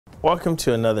Welcome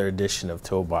to another edition of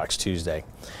Toolbox Tuesday.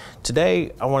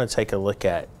 Today I want to take a look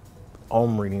at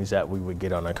ohm readings that we would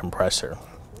get on a compressor.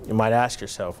 You might ask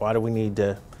yourself, why do we need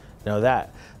to know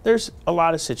that? There's a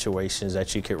lot of situations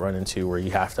that you could run into where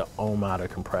you have to ohm out a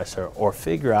compressor or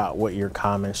figure out what your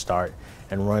common start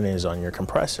and run is on your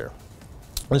compressor.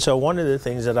 And so one of the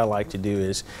things that I like to do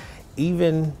is,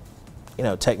 even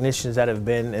technicians that have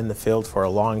been in the field for a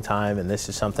long time, and this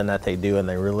is something that they do and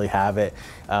they really have it,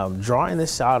 drawing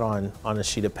this out on a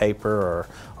sheet of paper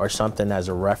or something as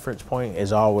a reference point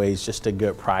is always just a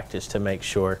good practice to make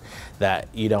sure that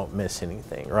you don't miss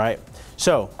anything, right?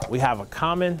 So we have a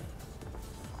common,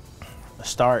 a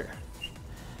start,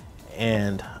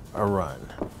 and a run,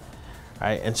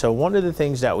 right? And so one of the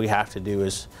things that we have to do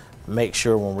is make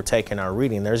sure when we're taking our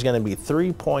reading, there's going to be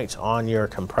 3 points on your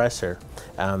compressor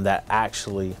that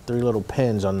actually, 3 little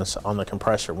pins on the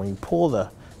compressor. When you pull the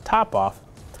top off,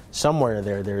 somewhere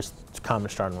there's common,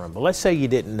 start, and run. But let's say you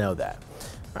didn't know that.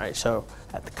 All right, so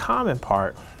at the common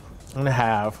part, I'm going to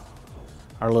have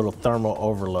our little thermal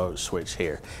overload switch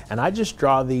here. And I just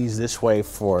draw these this way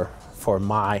for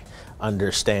my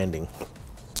understanding.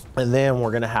 And then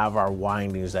we're going to have our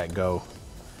windings that go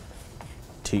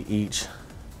to each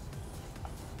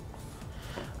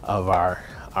of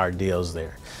our deals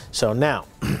there. So now,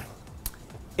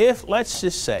 if let's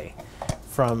just say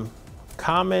from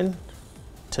common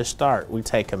to start, we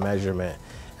take a measurement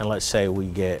and let's say we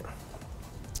get,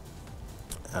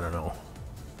 I don't know,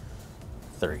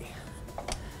 3.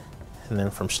 And then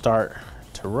from start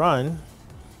to run,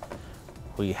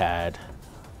 we had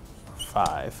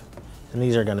 5. And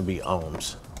these are going to be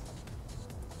ohms.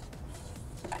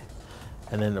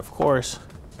 And then of course,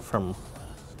 from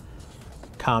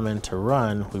common to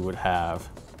run, we would have.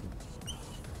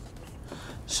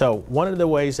 So one of the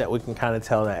ways that we can kind of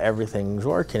tell that everything's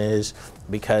working is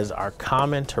because our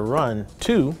common to run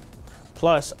 2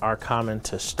 plus our common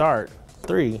to start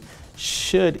 3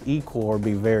 should equal or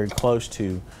be very close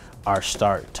to our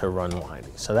start to run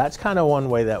winding. So that's kind of one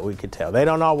way that we could tell. They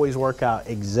don't always work out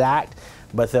exact,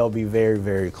 but they'll be very,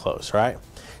 very close, right?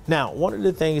 Now, one of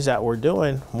the things that we're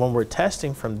doing when we're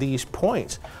testing from these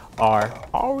points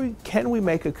can we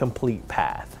make a complete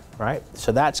path, right?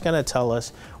 So that's going to tell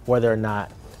us whether or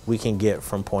not we can get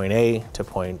from point A to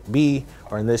point B,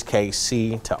 or in this case,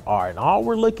 C to R. And all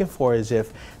we're looking for is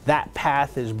if that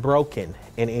path is broken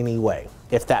in any way.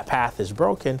 If that path is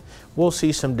broken, we'll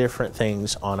see some different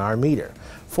things on our meter.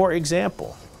 For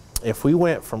example, if we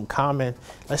went from common,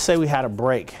 let's say we had a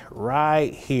break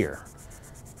right here,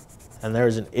 and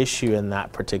there's an issue in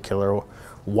that particular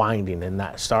winding, in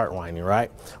that start winding,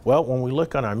 right? Well, when we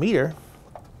look on our meter,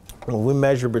 when we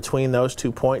measure between those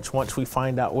 2 points, once we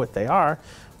find out what they are,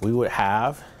 we would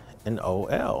have an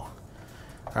OL,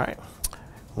 right?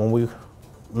 When we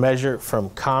measure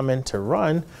from common to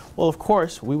run, well, of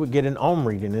course, we would get an ohm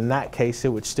reading. In that case, it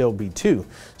would still be 2.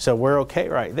 So we're okay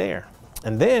right there.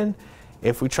 And then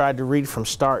if we tried to read from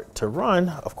start to run,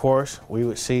 of course, we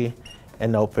would see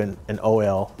an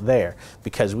OL there,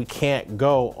 because we can't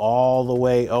go all the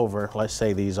way over. Let's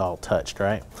say these all touched,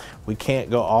 right? We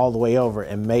can't go all the way over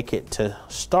and make it to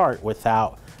start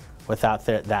without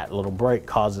that little break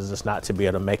causes us not to be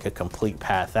able to make a complete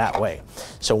path that way.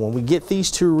 So when we get these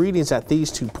 2 readings at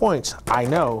these 2 points, I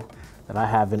know that I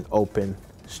have an open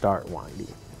start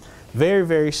winding. Very,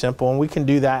 very simple, and we can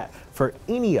do that for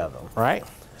any of them, right?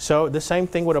 So the same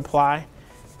thing would apply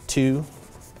to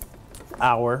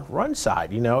our run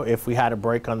side. If we had a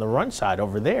break on the run side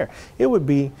over there, it would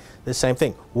be the same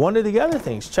thing. One of the other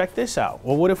things, check this out.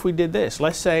 Well, what if we did this?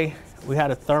 Let's say we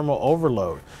had a thermal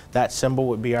overload. That symbol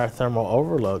would be our thermal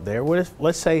overload there. What if,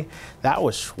 let's say that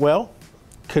was, well,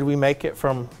 could we make it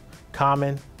from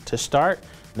common to start?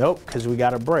 Nope, because we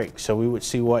got a break. So we would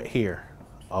see what here?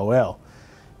 OL.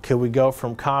 Could we go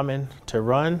from common to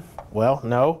run? Well,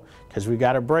 no, because we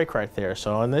got a break right there.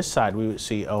 So on this side, we would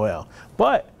see OL.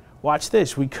 But watch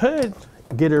this, we could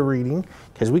get a reading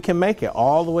because we can make it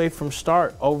all the way from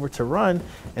start over to run,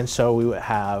 and so we would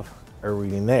have a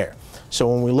reading there.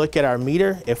 So when we look at our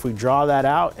meter, if we draw that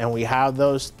out and we have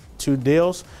those 2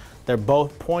 deals, they're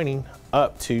both pointing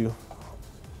up to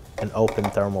an open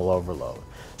thermal overload.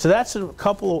 So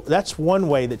that's one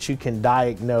way that you can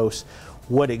diagnose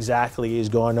what exactly is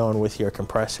going on with your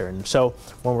compressor. And so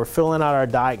when we're filling out our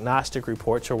diagnostic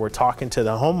reports or we're talking to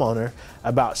the homeowner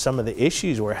about some of the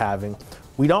issues we're having,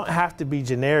 we don't have to be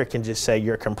generic and just say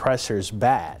your compressor is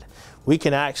bad. We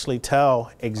can actually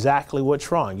tell exactly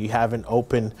what's wrong. You have an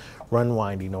open run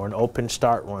winding or an open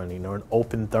start winding or an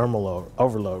open thermal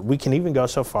overload. We can even go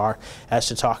so far as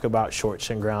to talk about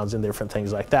shorts and grounds and different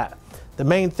things like that. The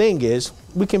main thing is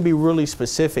we can be really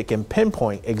specific and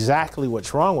pinpoint exactly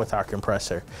what's wrong with our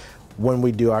compressor when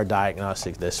we do our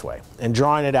diagnostic this way. And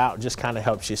drawing it out just kind of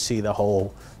helps you see the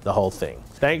whole thing.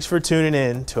 Thanks for tuning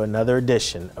in to another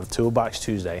edition of Toolbox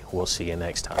Tuesday. We'll see you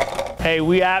next time. Hey,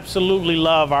 we absolutely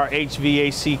love our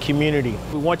HVAC community.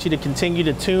 We want you to continue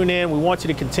to tune in. We want you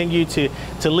to continue to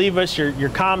leave us your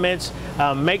comments.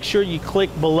 Make sure you click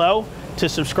below to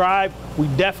subscribe. We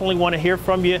definitely want to hear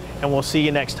from you, and we'll see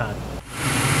you next time.